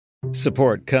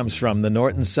Support comes from the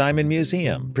Norton Simon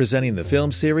Museum, presenting the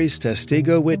film series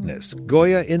Testigo Witness,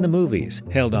 Goya in the Movies.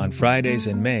 Held on Fridays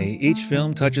in May, each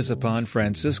film touches upon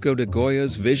Francisco de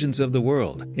Goya's visions of the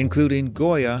world, including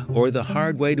Goya or The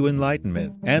Hard Way to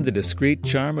Enlightenment and the discreet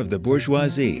charm of the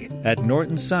bourgeoisie at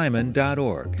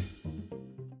nortonsimon.org.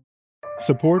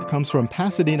 Support comes from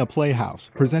Pasadena Playhouse,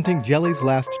 presenting Jelly's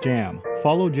Last Jam.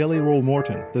 Follow Jelly Roll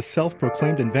Morton, the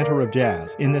self-proclaimed inventor of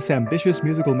jazz, in this ambitious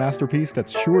musical masterpiece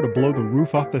that's sure to blow the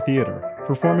roof off the theater.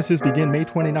 Performances begin May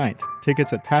 29th.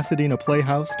 Tickets at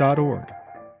pasadenaplayhouse.org.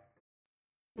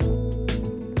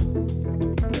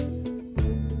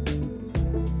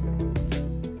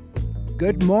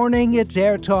 Good morning, it's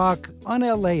Air Talk on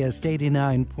LAist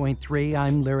 89.3.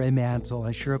 I'm Larry Mantle.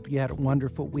 I sure hope you had a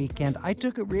wonderful weekend. I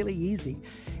took it really easy.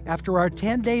 After our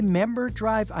 10-day member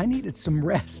drive, I needed some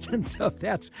rest, and so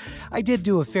I did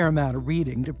do a fair amount of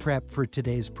reading to prep for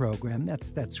today's program.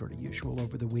 That's sort of usual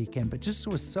over the weekend, but just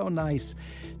was so nice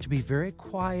to be very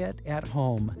quiet at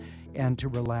home and to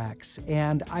relax.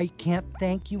 And I can't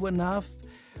thank you enough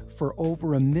for over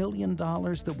 $1 million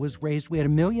that was raised. We had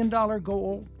 $1 million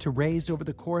goal to raise over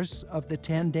the course of the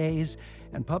 10 days,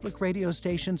 and public radio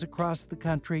stations across the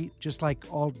country, just like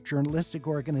all journalistic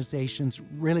organizations,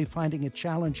 really finding it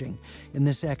challenging in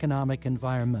this economic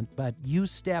environment. But you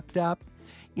stepped up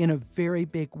in a very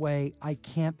big way. I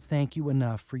can't thank you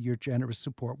enough for your generous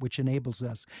support, which enables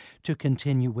us to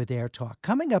continue with Air Talk.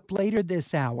 Coming up later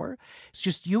this hour, it's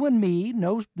just you and me,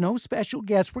 no special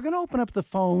guests. We're going to open up the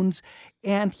phones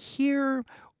and hear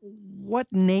what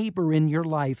neighbor in your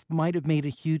life might have made a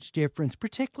huge difference,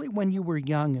 particularly when you were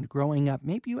young and growing up.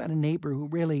 Maybe you had a neighbor who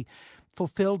really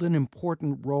fulfilled an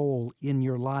important role in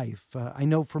your life. I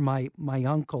know for my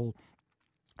uncle,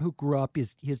 who grew up,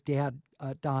 his dad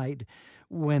died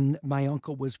when my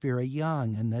uncle was very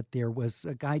young, and that there was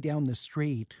a guy down the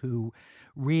street who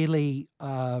really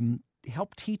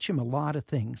helped teach him a lot of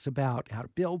things about how to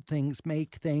build things,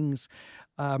 make things,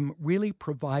 really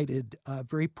provided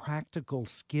very practical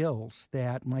skills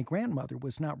that my grandmother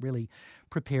was not really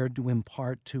prepared to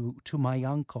impart to my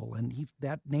uncle. And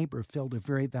that neighbor filled a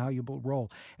very valuable role.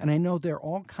 And I know there are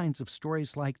all kinds of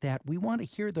stories like that. We want to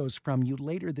hear those from you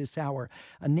later this hour.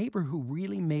 A neighbor who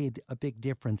really made a big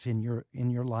difference in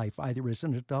your life, either as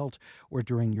an adult or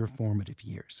during your formative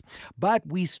years. But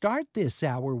we start this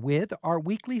hour with our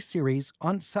weekly series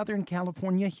on Southern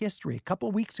California history. A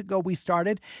couple weeks ago we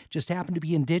started, just happened to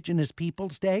be Indigenous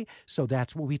Peoples Day, so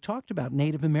that's what we talked about,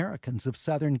 Native Americans of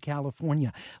Southern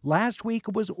California. Last week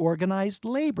it was organized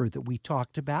labor that we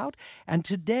talked about, and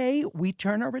today we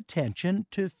turn our attention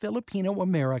to Filipino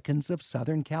Americans of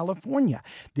Southern California.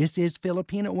 This is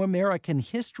Filipino American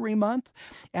History Month,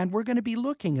 and we're going to be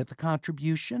looking at the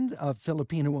contribution of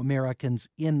Filipino Americans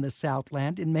in the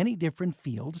Southland in many different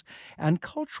fields and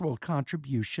cultural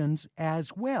contributions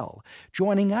as well.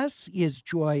 Joining us is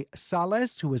Joy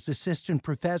Salas, who is Assistant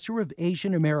Professor of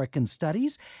Asian American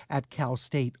Studies at Cal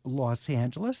State Los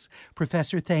Angeles.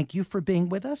 Professor, thank you for being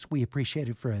with us. We appreciate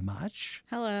it very much.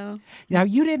 Hello. Now,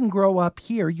 you didn't grow up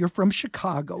here. You're from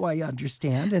Chicago, I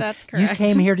understand. And that's correct. You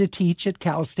came here to teach at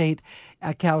Cal State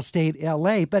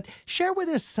LA. But share with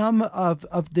us some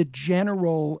of the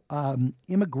general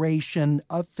immigration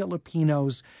of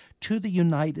Filipinos to the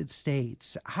United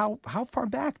States. How far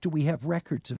back do we have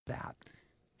records of that?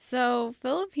 So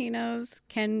Filipinos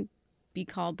can be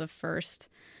called the first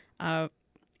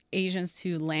Asians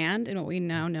to land in what we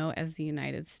now know as the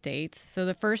United States. So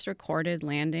the first recorded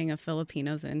landing of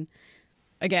Filipinos in,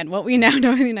 again, what we now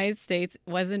know in the United States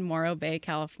was in Morro Bay,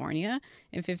 California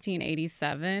in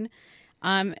 1587.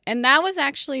 And that was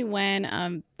actually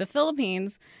when the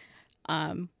Philippines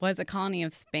was a colony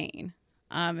of Spain.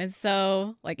 And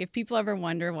so, like, if people ever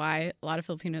wonder why a lot of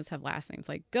Filipinos have last names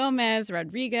like Gomez,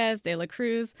 Rodriguez, De La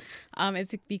Cruz,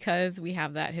 it's because we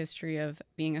have that history of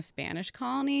being a Spanish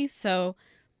colony. So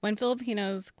when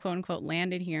Filipinos, quote unquote,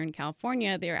 landed here in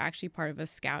California, they were actually part of a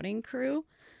scouting crew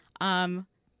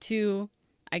to,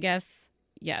 I guess,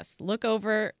 yes, look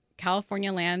over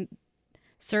California land,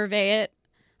 survey it,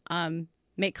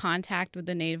 make contact with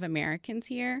the Native Americans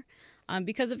here,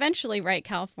 because eventually, right,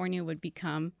 California would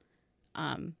become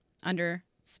under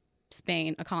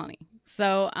Spain, a colony.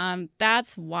 So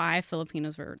that's why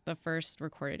Filipinos were the first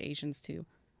recorded Asians to,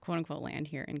 quote unquote, land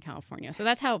here in California. So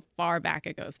that's how far back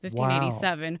it goes,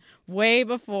 1587, wow. Way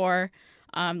before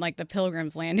like the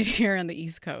Pilgrims landed here on the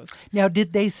East Coast. Now,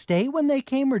 did they stay when they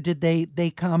came, or did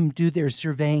they come do their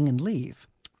surveying and leave?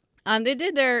 They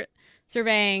did their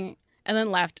surveying and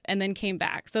then left and then came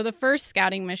back. So the first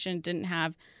scouting mission didn't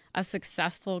have a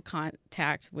successful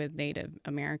contact with Native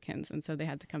Americans, and so they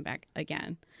had to come back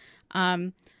again.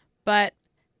 But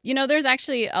There's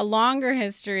actually a longer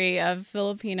history of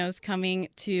Filipinos coming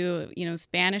to,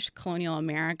 Spanish colonial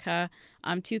America,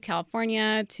 to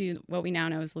California, to what we now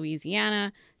know as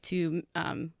Louisiana, to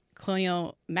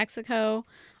colonial Mexico.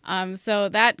 So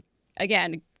that,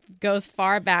 again, goes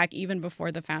far back even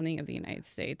before the founding of the United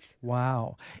States.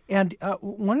 Wow. And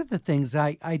one of the things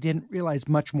I didn't realize,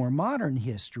 much more modern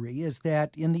history, is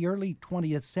that in the early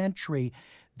 20th century,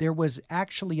 there was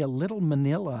actually a little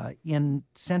Manila in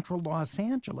central Los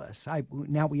Angeles.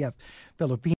 Now we have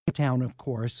Filipino Town, of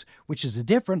course, which is a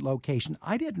different location.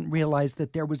 I didn't realize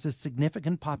that there was a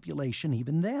significant population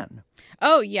even then.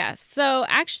 Oh, yes. So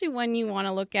actually, when you want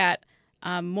to look at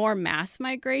more mass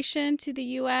migration to the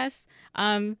U.S.,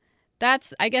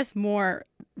 that's, I guess, more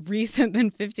recent than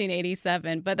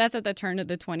 1587, but that's at the turn of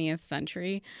the 20th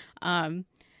century.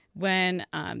 When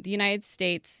after the United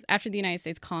States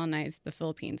colonized the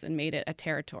Philippines and made it a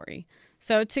territory.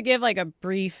 So to give like a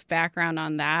brief background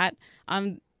on that,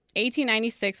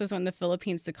 1896 was when the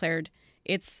Philippines declared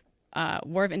its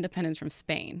War of Independence from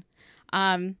Spain.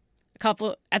 At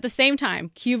the same time,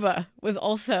 Cuba was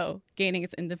also gaining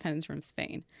its independence from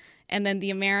Spain. And then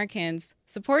the Americans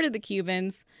supported the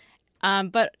Cubans,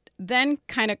 but then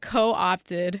kind of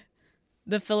co-opted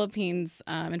the Philippines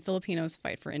and Filipinos'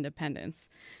 fight for independence.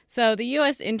 So the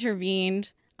U.S.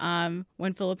 intervened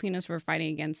when Filipinos were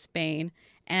fighting against Spain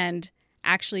and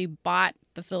actually bought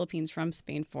the Philippines from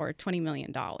Spain for $20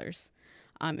 million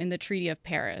in the Treaty of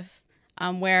Paris,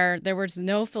 where there was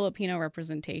no Filipino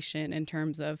representation in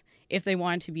terms of if they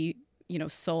wanted to be,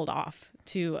 sold off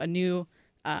to a new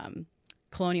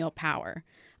colonial power.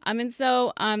 And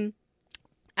so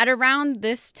at around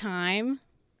this time,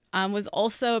 was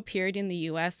also a period in the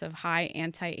U.S. of high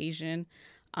anti-Asian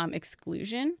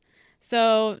exclusion.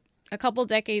 So a couple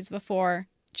decades before,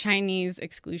 Chinese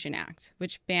Exclusion Act,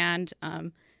 which banned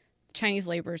Chinese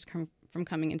laborers from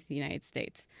coming into the United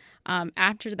States.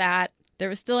 After that, there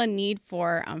was still a need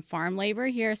for farm labor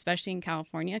here, especially in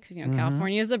California, because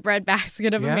California is the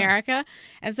breadbasket of America.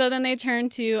 And so then they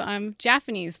turned to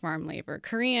Japanese farm labor,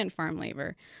 Korean farm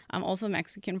labor, also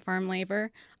Mexican farm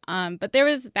labor. But there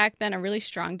was back then a really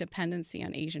strong dependency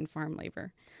on Asian farm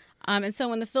labor. And so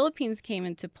when the Philippines came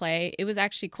into play, it was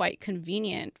actually quite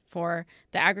convenient for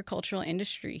the agricultural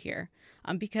industry here,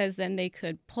 because then they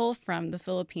could pull from the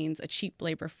Philippines a cheap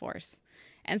labor force.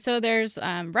 And so there's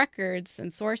records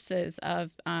and sources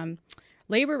of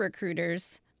labor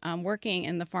recruiters working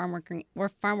in the farm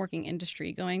working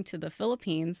industry going to the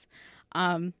Philippines,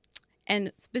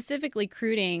 and specifically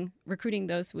recruiting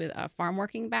those with a farm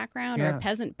working background or a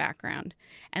peasant background.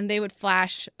 And they would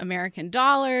flash American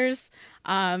dollars,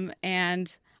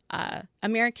 and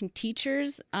American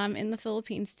teachers in the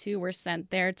Philippines, too, were sent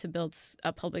there to build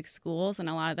public schools. And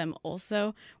a lot of them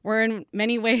also were in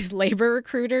many ways labor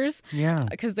recruiters. Yeah.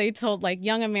 Because they told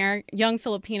young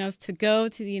Filipinos to go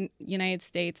to the United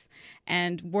States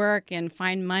and work and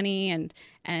find money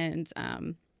and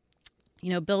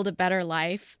build a better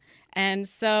life. And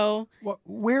so,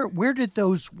 where did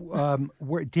those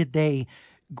did they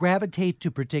gravitate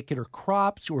to particular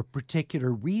crops or particular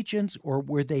regions, or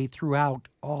were they throughout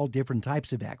all different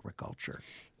types of agriculture?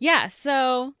 Yeah,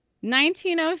 so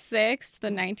 1906 to the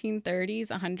 1930s,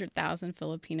 100,000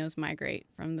 Filipinos migrate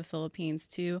from the Philippines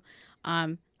to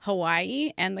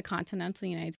Hawaii and the continental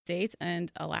United States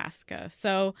and Alaska.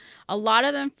 So a lot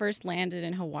of them first landed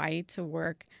in Hawaii to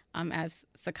work as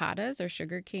cicadas or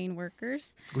sugarcane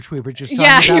workers. Which we were just talking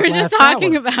about. Yeah, you were just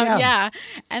talking hour. about, yeah.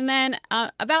 And then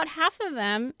about half of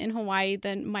them in Hawaii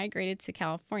then migrated to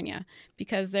California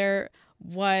because there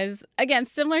was, again,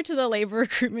 similar to the labor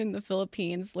recruitment in the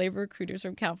Philippines, labor recruiters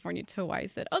from California to Hawaii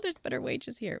said, oh, there's better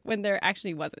wages here, when there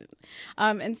actually wasn't.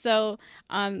 And so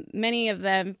many of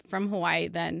them from Hawaii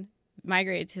then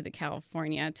migrated to the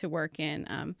California to work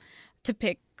in, to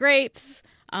pick grapes,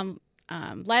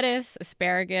 lettuce,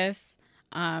 asparagus.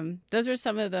 Those are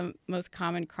some of the most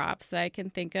common crops that I can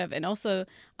think of. And also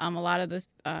a lot of those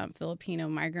Filipino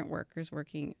migrant workers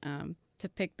working to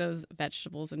pick those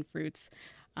vegetables and fruits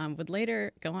would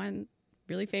later go on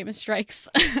really famous strikes.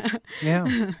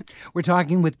 Yeah. We're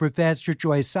talking with Professor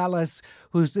Joy Salas,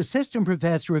 who's Assistant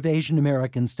Professor of Asian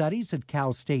American Studies at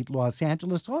Cal State Los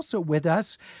Angeles. Also with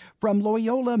us from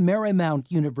Loyola Marymount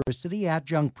University,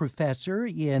 Adjunct Professor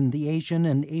in the Asian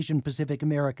and Asian Pacific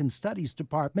American Studies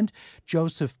Department,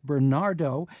 Joseph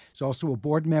Bernardo. He's also a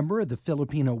board member of the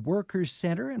Filipino Workers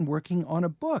Center and working on a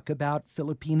book about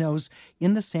Filipinos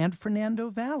in the San Fernando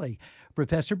Valley.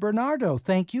 Professor Bernardo,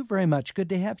 thank you very much. Good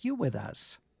to have you with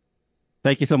us.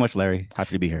 Thank you so much, Larry.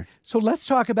 Happy to be here. So let's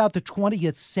talk about the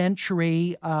 20th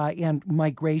century and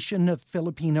migration of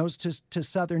Filipinos to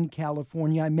Southern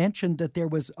California. I mentioned that there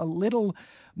was a little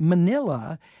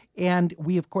Manila, and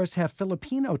we, of course, have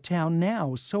Filipino Town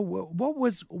now. So what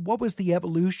was the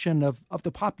evolution of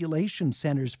the population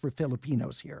centers for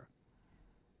Filipinos here?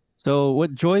 So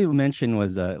what Joy mentioned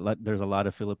was there's a lot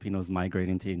of Filipinos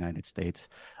migrating to the United States.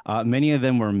 Many of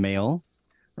them were male,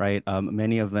 right?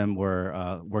 Many of them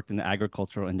were worked in the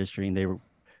agricultural industry, and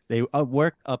they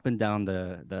worked up and down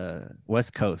the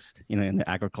West Coast, in the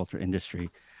agriculture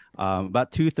industry.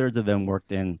 About 2/3 of them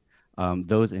worked in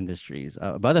those industries.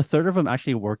 About a third of them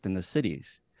actually worked in the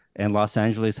cities. And Los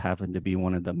Angeles happened to be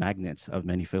one of the magnets of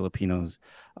many Filipinos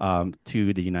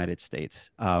to the United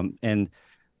States. And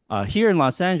here in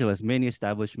Los Angeles, many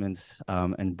establishments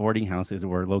and boarding houses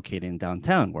were located in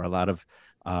downtown, where a lot of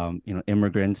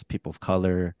immigrants, people of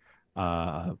color,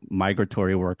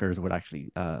 migratory workers would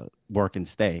actually work and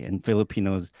stay. And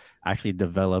Filipinos actually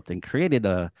developed and created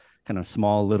a kind of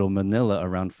small little Manila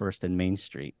around First and Main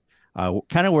Street,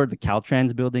 kind of where the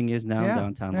Caltrans building is now,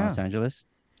 downtown Los Angeles,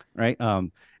 right?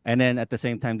 And then at the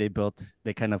same time,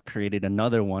 they kind of created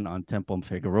another one on Temple and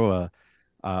Figueroa,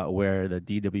 where the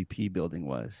DWP building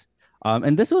was.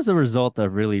 And this was a result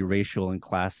of really racial and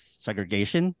class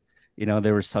segregation.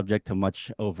 They were subject to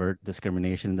much overt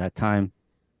discrimination at that time.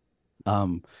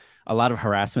 A lot of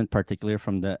harassment, particularly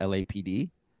from the LAPD,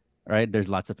 right? There's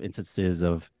lots of instances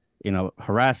of,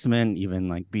 harassment, even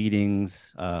like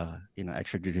beatings,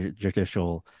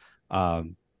 extrajudicial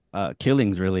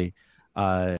killings, really,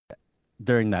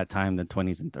 during that time, the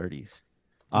 20s and 30s.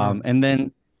 And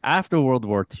then after World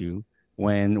War II,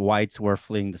 when whites were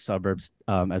fleeing the suburbs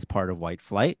as part of white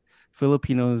flight,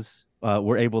 Filipinos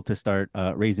were able to start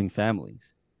raising families.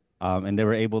 And they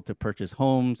were able to purchase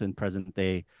homes in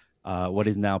present-day, what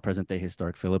is now present-day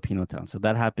historic Filipino town. So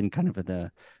that happened kind of in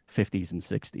the 50s and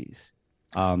 60s.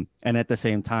 And at the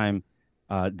same time,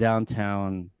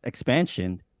 downtown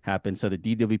expansion happened. So the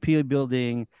DWP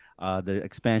building, the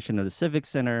expansion of the Civic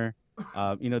Center,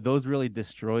 those really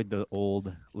destroyed the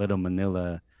old Little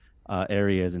Manila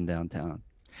areas in downtown.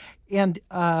 And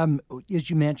as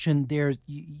you mentioned,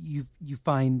 you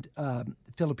find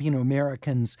Filipino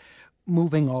Americans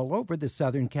moving all over the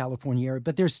Southern California area,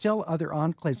 but there's still other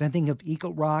enclaves. I think of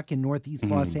Eagle Rock in Northeast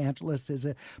Los Angeles as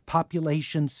a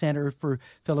population center for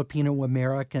Filipino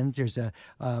Americans. There's a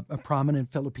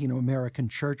prominent Filipino American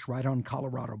church right on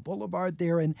Colorado Boulevard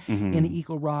there in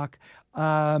Eagle Rock.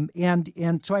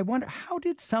 And so I wonder, how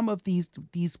did some of these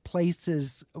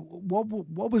places,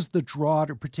 what was the draw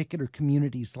to particular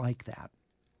communities like that?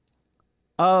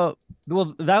 Well,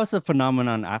 that was a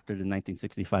phenomenon after the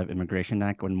 1965 Immigration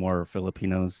Act, when more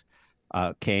Filipinos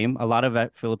came. A lot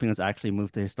of Filipinos actually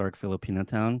moved to historic Filipino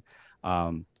town.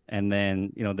 And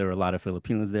then, there were a lot of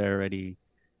Filipinos there already.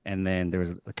 And then there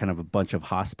was kind of a bunch of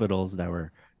hospitals that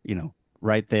were,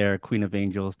 right there: Queen of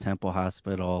Angels, Temple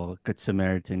Hospital, Good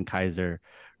Samaritan, Kaiser,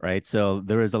 right? So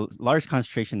there was a large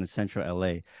concentration in central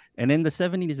LA. And in the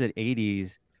 70s and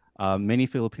 80s, many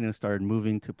Filipinos started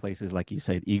moving to places, like you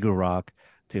said, Eagle Rock,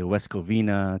 to West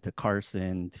Covina, to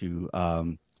Carson, to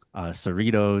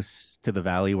Cerritos, to the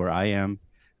Valley where I am,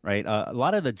 right? A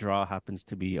lot of the draw happens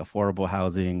to be affordable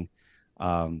housing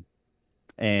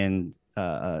and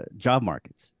job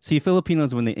markets. See,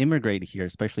 Filipinos, when they immigrate here,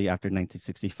 especially after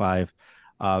 1965,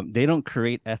 they don't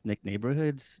create ethnic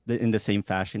neighborhoods in the same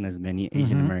fashion as many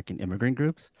Asian American immigrant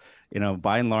groups.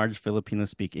 By and large,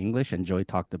 Filipinos speak English, and Joy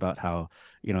talked about how,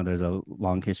 there's a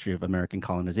long history of American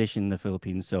colonization in the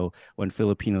Philippines. So when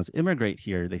Filipinos immigrate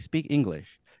here, they speak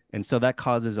English. And so that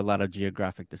causes a lot of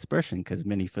geographic dispersion, because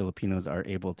many Filipinos are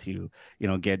able to,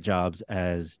 get jobs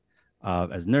as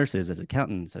nurses, as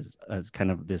accountants, as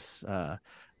kind of this.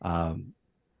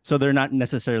 So they're not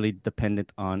necessarily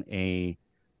dependent on a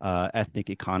ethnic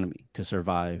economy to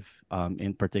survive,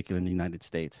 in particular in the United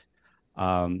States.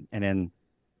 And then,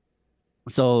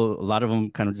 so a lot of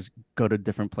them kind of just go to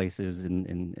different places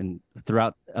in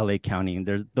throughout LA County. And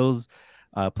there's those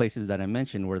places that I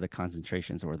mentioned where the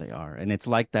concentrations where they are. And it's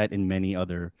like that in many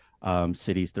other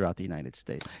cities throughout the United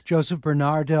States. Joseph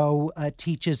Bernardo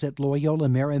teaches at Loyola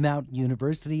Marymount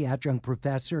University, adjunct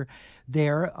professor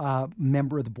there,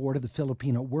 member of the board of the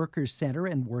Filipino Workers Center,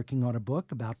 and working on a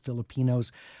book about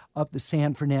Filipinos of the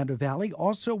San Fernando Valley.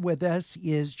 Also with us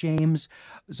is James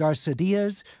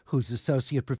Zarsadias, who's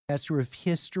associate professor of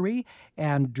history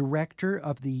and director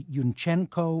of the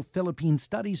Yunchenko Philippine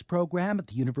Studies program at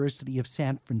the University of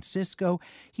San Francisco.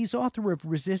 He's author of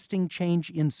Resisting Change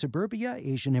in Suburbia,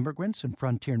 Asian Immigrants Immigrants and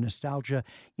Frontier Nostalgia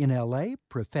in L.A.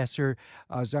 Professor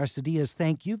Zarsadillas,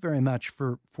 thank you very much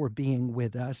for being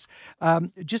with us.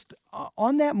 Just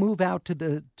on that move out to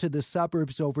the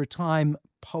suburbs over time,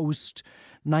 post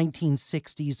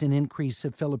 1960s, an increase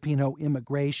of Filipino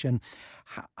immigration.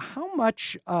 How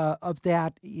much of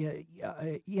that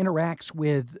interacts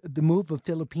with the move of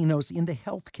Filipinos into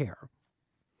healthcare?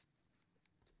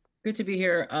 Good to be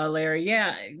here, Larry.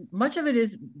 Yeah, much of it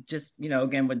is just,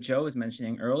 again, what Joe was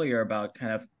mentioning earlier about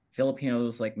kind of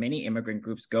Filipinos, like many immigrant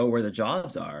groups, go where the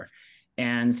jobs are.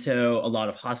 And so a lot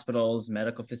of hospitals,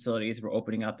 medical facilities were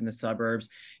opening up in the suburbs.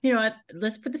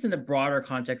 Let's put this in the broader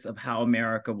context of how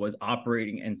America was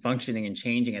operating and functioning and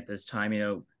changing at this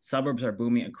time. Suburbs are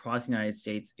booming across the United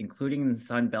States, including in the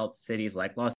Sun Belt cities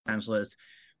like Los Angeles,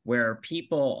 where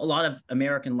a lot of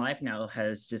American life now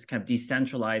has just kind of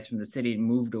decentralized from the city and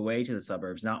moved away to the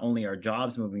suburbs. Not only are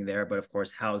jobs moving there, but of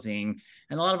course, housing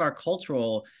and a lot of our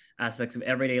cultural aspects of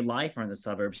everyday life are in the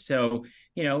suburbs. So,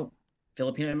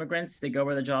 Filipino immigrants, they go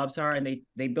where the jobs are and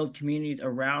they build communities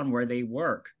around where they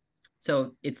work.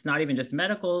 So it's not even just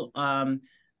medical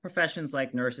professions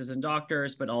like nurses and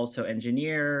doctors, but also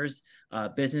engineers,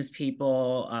 business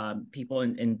people, people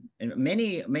in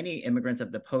many immigrants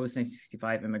of the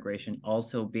post-1965 immigration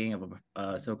also being of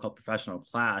a so-called professional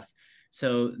class.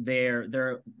 So they're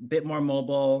a bit more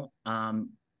mobile,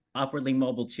 upwardly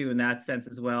mobile too in that sense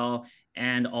as well,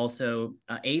 and also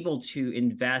able to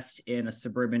invest in a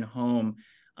suburban home,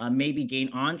 maybe gain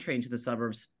entree into the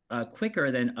suburbs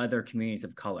quicker than other communities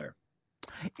of color.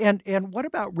 And what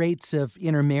about rates of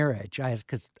intermarriage?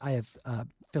 Because I have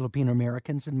Filipino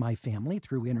Americans in my family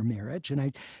through intermarriage, and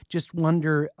I just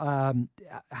wonder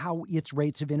how its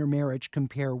rates of intermarriage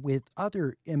compare with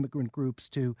other immigrant groups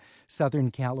to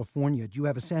Southern California. Do you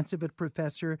have a sense of it,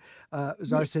 Professor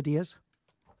Zarsadillas?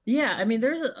 Yeah, I mean,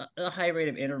 there's a high rate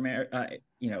of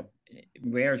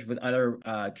marriage with other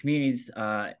communities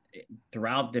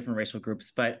throughout different racial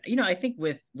groups. But, I think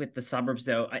with the suburbs,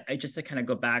 though, I just to kind of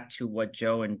go back to what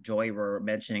Joe and Joy were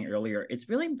mentioning earlier, it's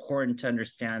really important to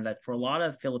understand that for a lot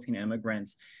of Filipino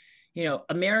immigrants,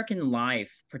 American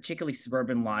life, particularly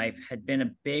suburban life, had been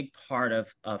a big part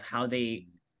of how they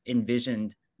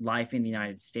envisioned life in the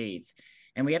United States.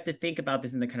 And we have to think about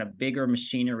this in the kind of bigger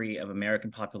machinery of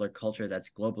American popular culture that's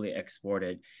globally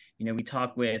exported. We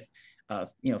talk with,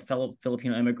 fellow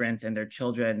Filipino immigrants and their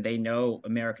children. They know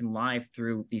American life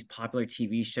through these popular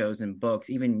TV shows and books,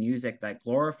 even music that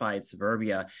glorified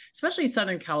suburbia, especially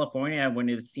Southern California, when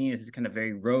it was seen as this kind of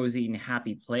very rosy and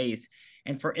happy place.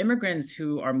 And for immigrants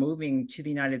who are moving to the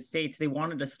United States, they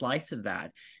wanted a slice of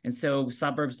that. And so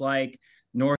suburbs like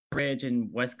Northridge and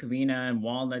West Covina and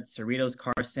Walnut, Cerritos,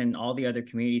 Carson, all the other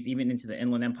communities, even into the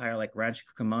Inland Empire like Rancho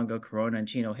Cucamonga, Corona, and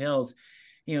Chino Hills,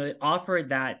 it offered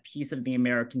that piece of the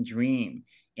American dream.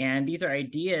 And these are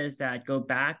ideas that go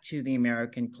back to the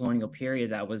American colonial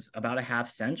period that was about a half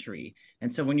century.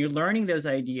 And so when you're learning those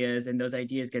ideas and those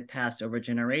ideas get passed over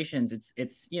generations,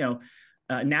 it's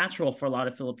natural for a lot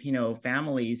of Filipino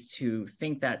families to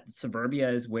think that suburbia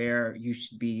is where you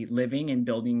should be living and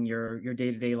building your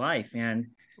day-to-day life. And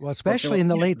well, especially in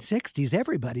the late 60s,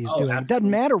 everybody's doing it. It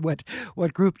doesn't matter what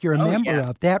group you're a member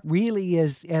of. That really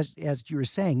is, as you were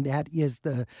saying, that is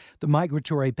the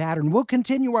migratory pattern. We'll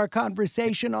continue our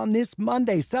conversation on this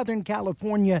Monday, Southern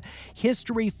California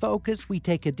History Focus. We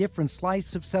take a different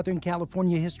slice of Southern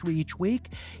California history each week.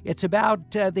 It's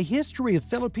about the history of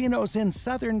Filipinos in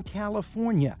Southern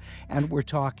California. And we're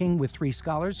talking with three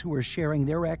scholars who are sharing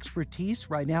their expertise.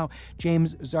 Right now,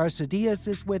 James Zarsadillas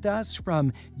is with us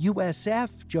from USF,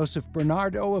 Joseph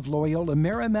Bernardo of Loyola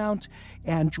Marymount,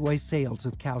 and Joy Sales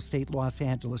of Cal State Los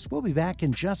Angeles. We'll be back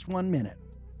in just 1 minute.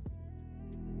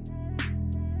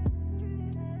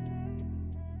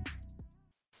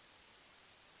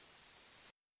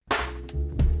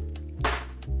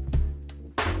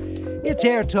 It's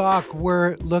Air Talk.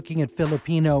 We're looking at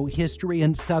Filipino history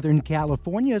in Southern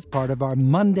California as part of our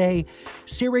Monday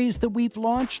series that we've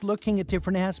launched, looking at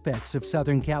different aspects of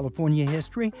Southern California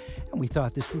history. And we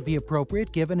thought this would be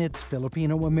appropriate given it's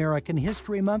Filipino American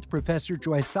History Month. Professor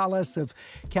Joy Salas of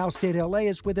Cal State LA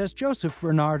is with us, Joseph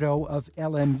Bernardo of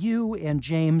LMU, and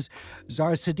James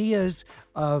Zarsadillas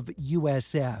of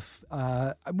USF.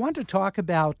 I want to talk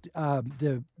about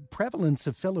the prevalence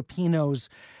of Filipinos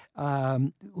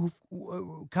who've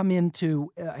come into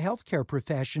healthcare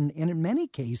profession and in many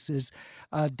cases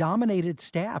dominated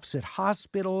staffs at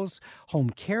hospitals, home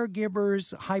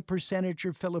caregivers, high percentage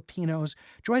of Filipinos.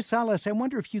 Joy Salas, I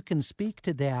wonder if you can speak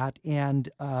to that. And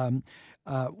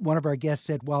one of our guests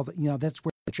said, well, that's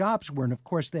where jobs were. And of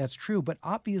course, that's true. But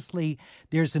obviously,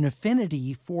 there's an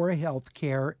affinity for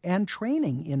healthcare and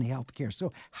training in healthcare.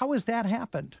 So how has that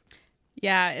happened?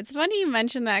 Yeah, it's funny you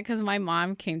mentioned that because my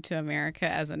mom came to America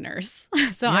as a nurse.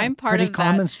 So Yeah, I'm part of that. Pretty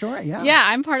common story, yeah. Yeah,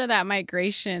 I'm part of that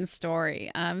migration story.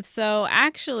 So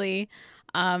actually,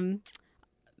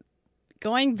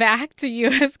 going back to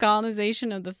U.S.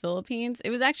 colonization of the Philippines,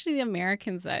 it was actually the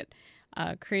Americans that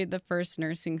created the first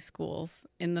nursing schools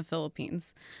in the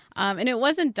Philippines. And it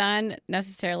wasn't done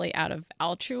necessarily out of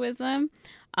altruism.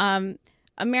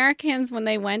 Americans, when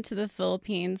they went to the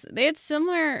Philippines, they had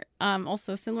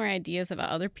also similar ideas about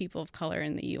other people of color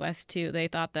in the U.S. too. They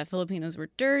thought that Filipinos were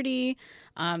dirty,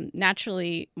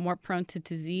 naturally more prone to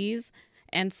disease.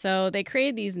 And so they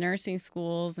created these nursing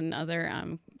schools and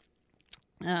other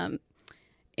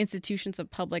institutions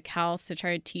of public health to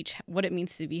try to teach what it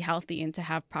means to be healthy and to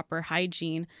have proper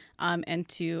hygiene, and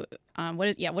to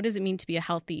what does it mean to be a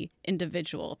healthy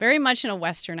individual? Very much in a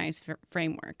westernized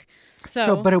framework.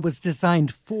 But it was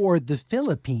designed for the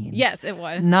Philippines. Yes, it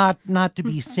was not to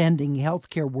be sending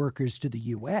healthcare workers to the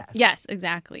U.S. Yes,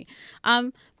 exactly.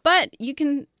 But you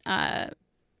can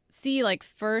see like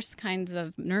first kinds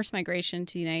of nurse migration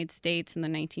to the United States in the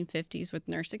 1950s with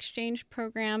nurse exchange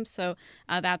programs. So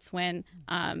that's when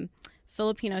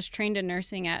Filipinos trained in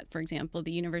nursing at, for example,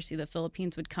 the University of the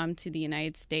Philippines would come to the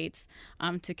United States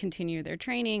to continue their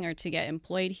training or to get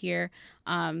employed here.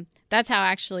 That's how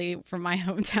actually, from my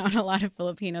hometown, a lot of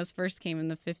Filipinos first came in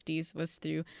the 50s was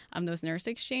through those nurse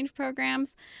exchange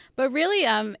programs. But really,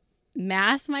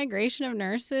 mass migration of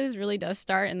nurses really does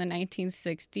start in the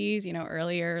 1960s.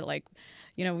 Earlier,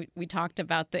 we talked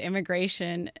about the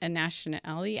Immigration and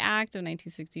Nationality Act of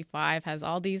 1965 has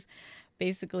all these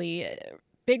basically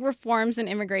big reforms in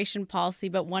immigration policy,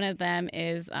 but one of them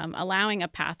is allowing a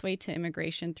pathway to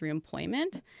immigration through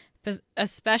employment,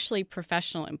 especially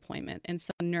professional employment. And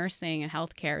so nursing and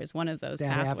healthcare is one of those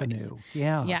pathways. Avenue.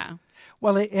 Yeah. Yeah.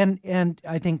 Well, and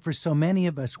I think for so many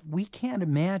of us, we can't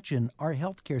imagine our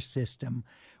healthcare system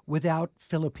without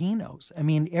Filipinos. I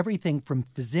mean, everything from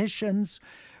physicians,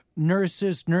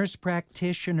 nurses, nurse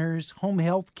practitioners, home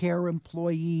health care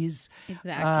employees.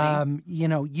 Exactly.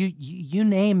 You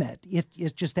name it.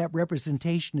 It's just that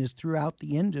representation is throughout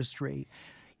the industry.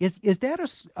 Is that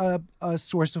a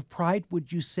source of pride,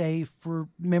 would you say, for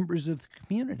members of the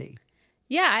community?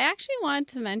 Yeah, I actually wanted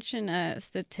to mention a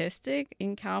statistic.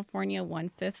 In California,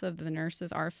 1/5 of the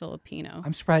nurses are Filipino.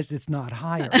 I'm surprised it's not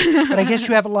higher. But I guess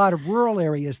you have a lot of rural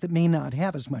areas that may not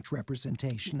have as much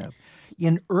representation of.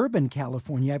 In urban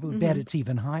California, I would bet it's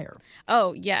even higher.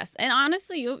 Oh, yes. And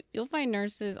honestly, you'll find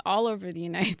nurses all over the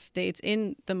United States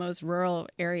in the most rural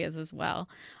areas as well.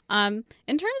 In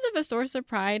terms of a source of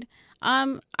pride,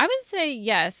 I would say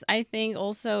yes. I think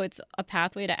also it's a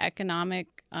pathway to economic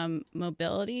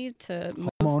mobility, to home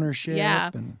ownership. Yeah.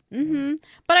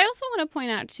 But I also want to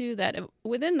point out too that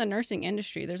within the nursing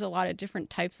industry, there's a lot of different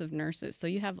types of nurses. So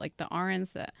you have like the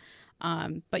RNs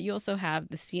but you also have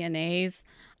the CNAs,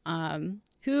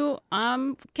 who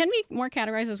can be more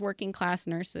categorized as working class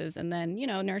nurses, and then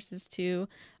nurses too.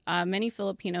 Many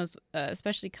Filipinos,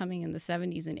 especially coming in the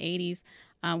 70s and 80s,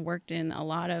 worked in a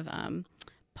lot of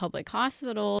public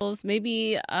hospitals,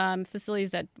 maybe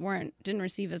facilities that didn't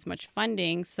receive as much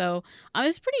funding. So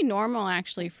it's pretty normal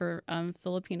actually for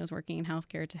Filipinos working in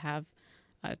healthcare to have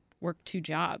work two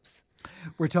jobs.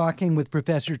 We're talking with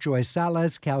Professor Joy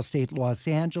Salas, Cal State Los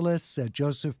Angeles,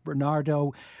 Joseph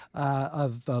Bernardo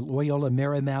of Loyola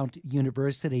Marymount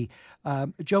University.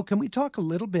 Joe, can we talk a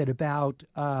little bit about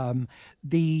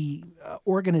the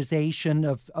organization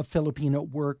of Filipino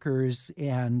workers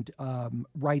and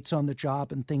rights on the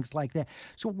job and things like that?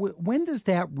 So when does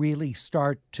that really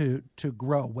start to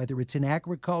grow, whether it's in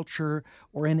agriculture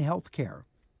or in healthcare?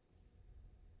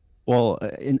 Well,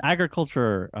 in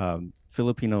agriculture,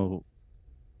 Filipino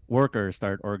workers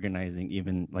started organizing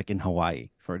even like in Hawaii,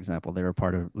 for example. They were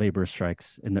part of labor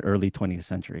strikes in the early 20th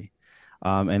century.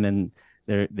 And then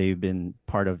they've been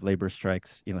part of labor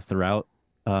strikes, throughout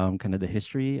kind of the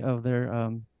history of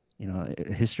their,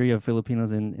 history of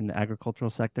Filipinos in the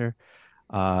agricultural sector.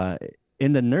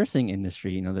 In the nursing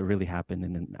industry, that really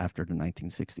happened after the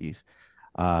 1960s.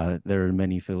 There are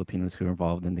many Filipinos who are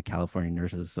involved in the California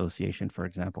Nurses Association, for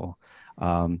example.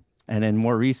 And then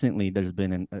more recently, there's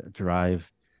been a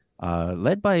drive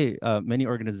led by many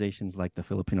organizations like the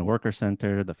Filipino Worker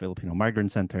Center, the Filipino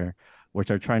Migrant Center,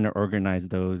 which are trying to organize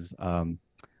those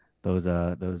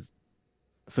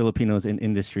Filipinos in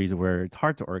industries where it's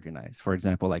hard to organize. For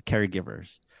example, like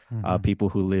caregivers, people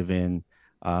who live in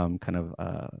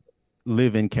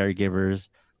live-in caregivers,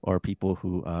 or people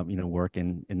who work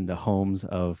in the homes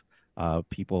of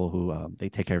people who they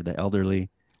take care of the elderly.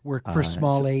 Work for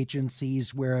small So,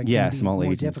 agencies where it can yeah, be small more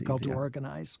agencies. difficult to Yeah.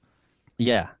 organize.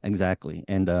 Yeah, exactly.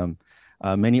 And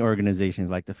many organizations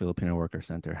like the Filipino Worker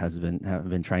Center have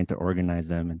been trying to organize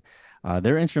them, and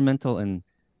they're instrumental in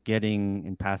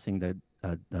passing the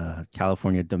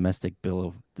California Domestic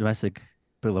Bill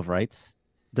of Rights,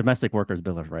 Domestic Workers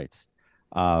Bill of Rights,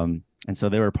 and so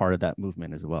they were part of that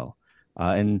movement as well.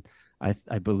 And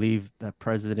I believe the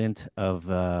president of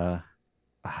ah,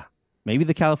 maybe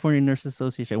the California Nurses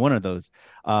Association, one of those,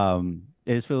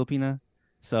 is Filipina.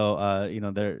 So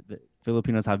the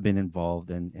Filipinos have been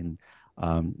involved in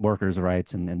workers'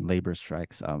 rights and labor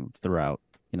strikes throughout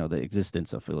the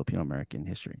existence of Filipino American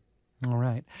history. All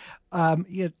right.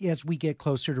 As we get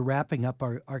closer to wrapping up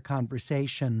our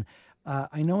conversation,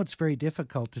 I know it's very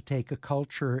difficult to take a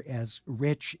culture as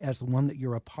rich as the one that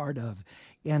you're a part of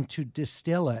and to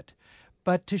distill it,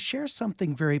 but to share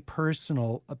something very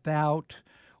personal about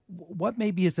what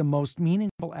maybe is the most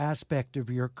meaningful aspect of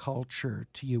your culture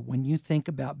to you when you think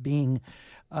about being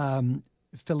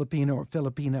Filipino or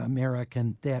Filipino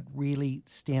American that really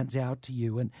stands out to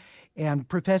you. And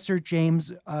Professor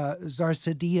James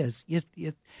Zarsadias,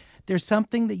 there's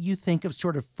something that you think of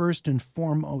sort of first and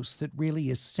foremost that really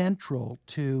is central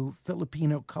to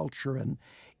Filipino culture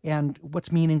and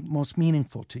what's most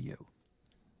meaningful to you?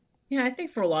 Yeah, I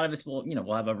think for a lot of us,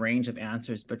 we'll have a range of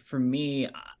answers. But for me,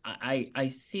 I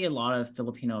see a lot of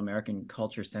Filipino American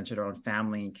culture centered around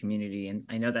family and community, and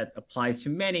I know that applies to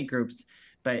many groups.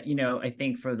 But I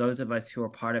think for those of us who are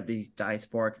part of these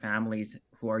diasporic families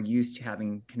who are used to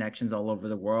having connections all over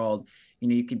the world,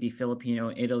 you could be Filipino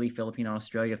in Italy, Filipino in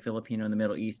Australia, Filipino in the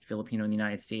Middle East, Filipino in the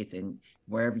United States, and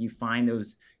wherever you find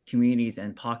those communities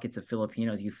and pockets of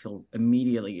Filipinos, you feel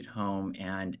immediately at home,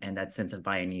 and that sense of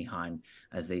bayanihan,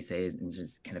 as they say, is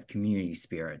just kind of community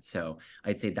spirit. So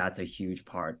I'd say that's a huge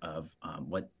part of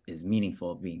what is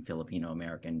meaningful of being Filipino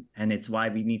American, and it's why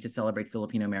we need to celebrate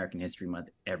Filipino American History Month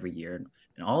every year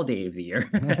and all day of the year.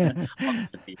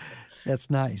 That's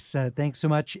nice. Thanks so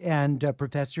much. And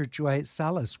Professor Joy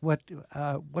Salas, what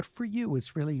for you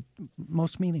is really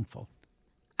most meaningful?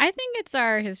 I think it's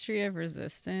our history of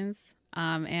resistance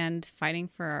and fighting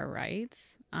for our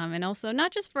rights, and also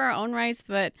not just for our own rights,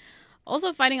 but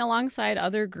also fighting alongside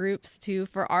other groups too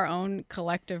for our own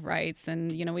collective rights.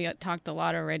 And we talked a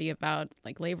lot already about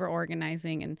like labor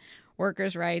organizing and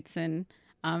workers' rights, and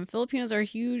Filipinos are a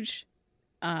huge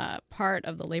part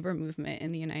of the labor movement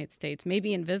in the United States.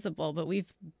 Maybe invisible, but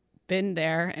we've been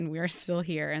there and we are still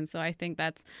here. And so I think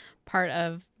that's part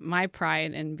of my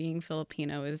pride in being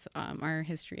Filipino is our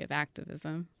history of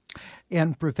activism.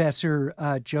 And Professor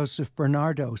Joseph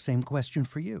Bernardo, same question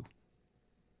for you.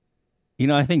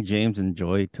 I think James and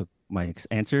Joy took my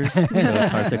answers, so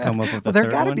it's hard to come up with well, a there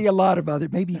third got to one. be a lot of other,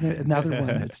 maybe another one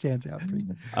that stands out for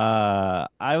you.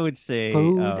 I would say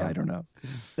food. I don't know.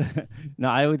 No,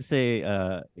 I would say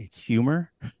it's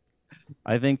humor.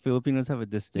 I think Filipinos have a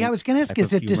distinct. Yeah, I was going to ask,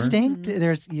 is it humor. distinct?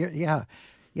 There's yeah.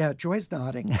 Joy's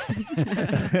nodding.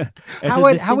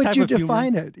 How would you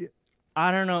define it?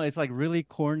 I don't know. It's like really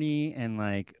corny, and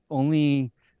like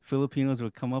only Filipinos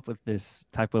would come up with this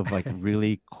type of like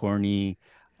really corny.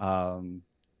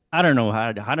 I don't know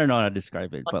how to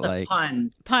describe it, but like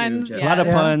puns, a lot of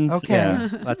puns. Okay. Yeah,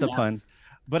 lots of puns.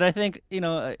 But I think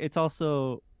it's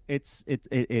also it's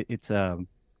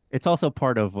also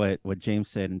part of what James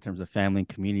said in terms of family and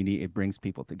community. It brings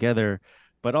people together,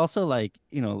 but also like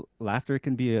laughter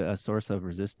can be a source of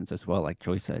resistance as well, like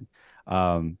Joy said.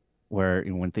 Where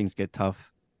when things get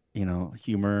tough,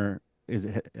 humor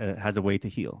has a way to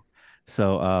heal.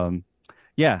 So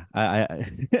yeah, I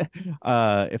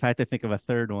if I had to think of a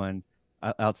third one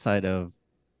outside of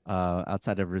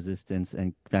resistance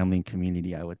and family and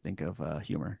community, I would think of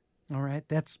humor. All right,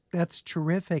 that's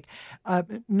terrific.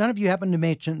 None of you happen to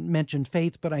mention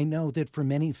faith, but I know that for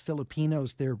many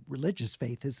Filipinos, their religious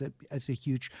faith is a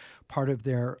huge part of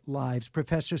their lives.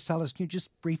 Professor Salas, can you just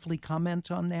briefly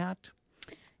comment on that?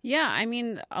 Yeah, I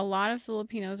mean, a lot of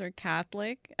Filipinos are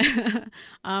Catholic.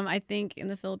 I think in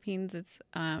the Philippines, it's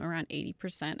around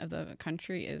 80% of the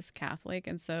country is Catholic.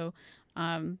 And so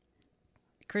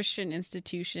Christian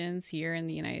institutions here in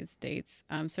the United States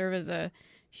serve as a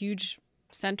huge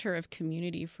center of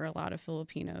community for a lot of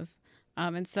Filipinos.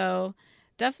 And so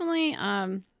definitely,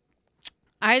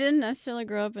 I didn't necessarily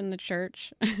grow up in the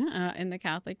church, in the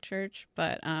Catholic Church,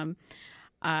 but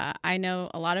I know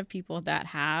a lot of people that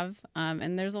have,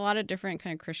 and there's a lot of different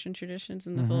kind of Christian traditions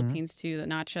in the Philippines too, that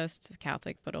not just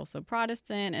Catholic, but also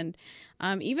Protestant, and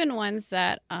even ones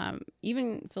that,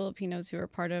 even Filipinos who are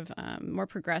part of more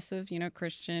progressive,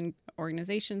 Christian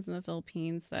organizations in the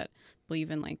Philippines that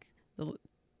believe in like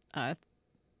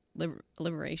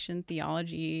liberation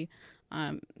theology,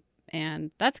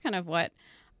 and that's kind of what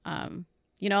a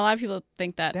lot of people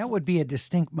think that would be a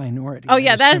distinct minority. Oh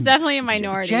yeah, that is definitely a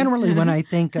minority. Generally, when I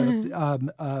think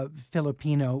of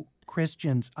Filipino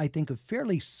Christians, I think of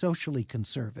fairly socially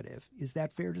conservative. Is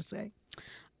that fair to say?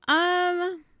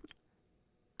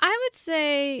 I would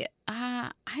say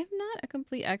I'm not a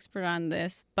complete expert on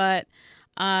this, but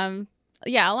a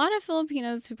lot of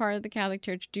Filipinos who are part of the Catholic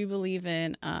Church do believe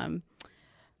in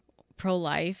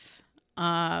pro-life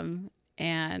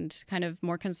and kind of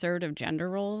more conservative gender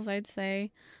roles, I'd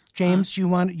say. James,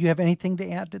 you have anything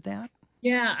to add to that?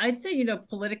 Yeah, I'd say,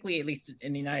 politically, at least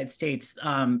in the United States,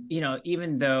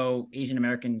 even though Asian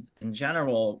Americans in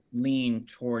general lean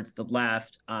towards the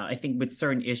left, I think with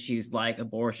certain issues like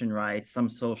abortion rights, some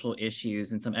social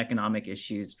issues, and some economic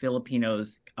issues,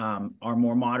 Filipinos are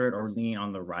more moderate or lean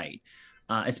on the right.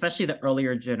 Especially the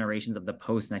earlier generations of the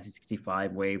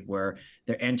post-1965 wave, where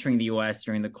they're entering the U.S.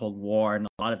 during the Cold War, and a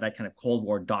lot of that kind of Cold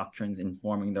War doctrines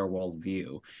informing their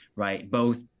worldview, right?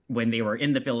 Both when they were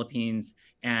in the Philippines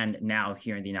and now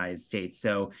here in the United States.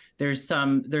 So there's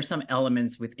some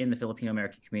elements within the Filipino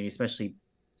American community, especially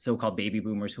so-called baby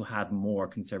boomers, who have more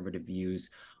conservative views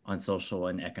on social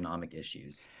and economic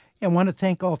issues. I want to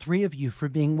thank all three of you for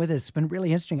being with us. It's been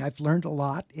really interesting. I've learned a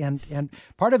lot, and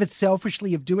part of it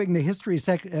selfishly of doing the history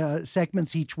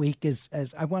segments each week is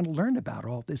as I want to learn about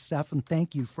all this stuff, and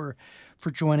thank you for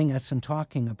joining us and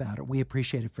talking about it. We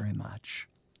appreciate it very much.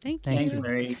 Thank you. Thanks,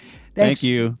 Larry. Thank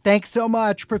you. Thanks so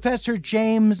much. Professor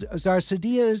James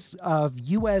Zarsadias of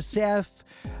USF,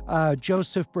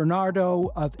 Joseph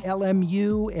Bernardo of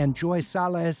LMU, and Joy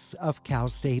Salas of Cal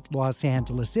State Los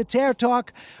Angeles. It's Air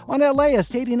Talk on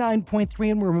LAist 89.3,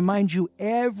 and we remind you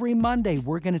every Monday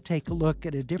we're going to take a look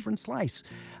at a different slice,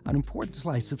 an important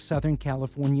slice of Southern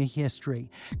California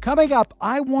history. Coming up,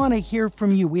 I want to hear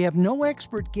from you. We have no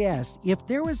expert guest. If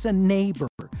there was a neighbor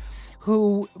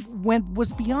who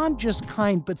was beyond just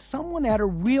kind, but someone had a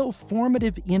real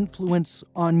formative influence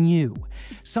on you.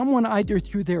 Someone either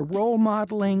through their role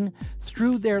modeling,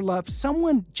 through their love,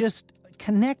 someone just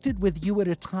connected with you at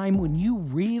a time when you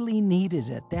really needed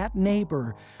it. That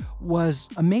neighbor was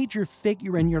a major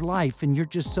figure in your life, and you're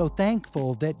just so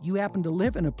thankful that you happen to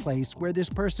live in a place where this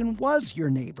person was your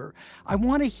neighbor. I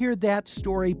want to hear that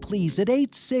story, please, at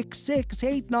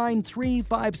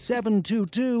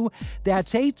 866-893-5722.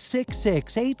 That's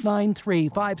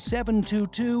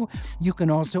 866-893-5722. You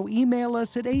can also email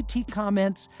us at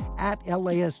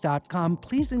atcomments@laist.com.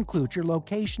 Please include your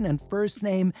location and first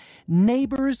name.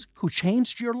 Neighbors who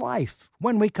changed your life.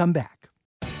 When we come back.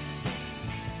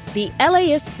 The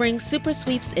LAist Spring Super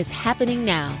Sweeps is happening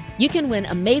now. You can win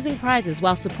amazing prizes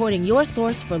while supporting your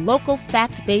source for local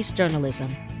fact-based journalism.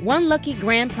 One lucky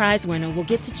grand prize winner will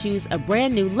get to choose a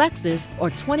brand new Lexus or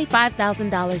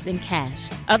 $25,000 in cash.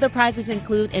 Other prizes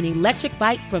include an electric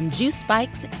bike from Juice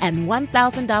Bikes and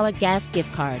 $1,000 gas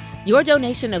gift cards. Your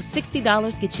donation of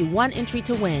 $60 gets you one entry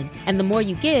to win, and the more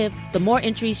you give, the more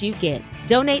entries you get.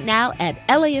 Donate now at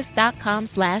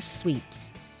laist.com/sweeps.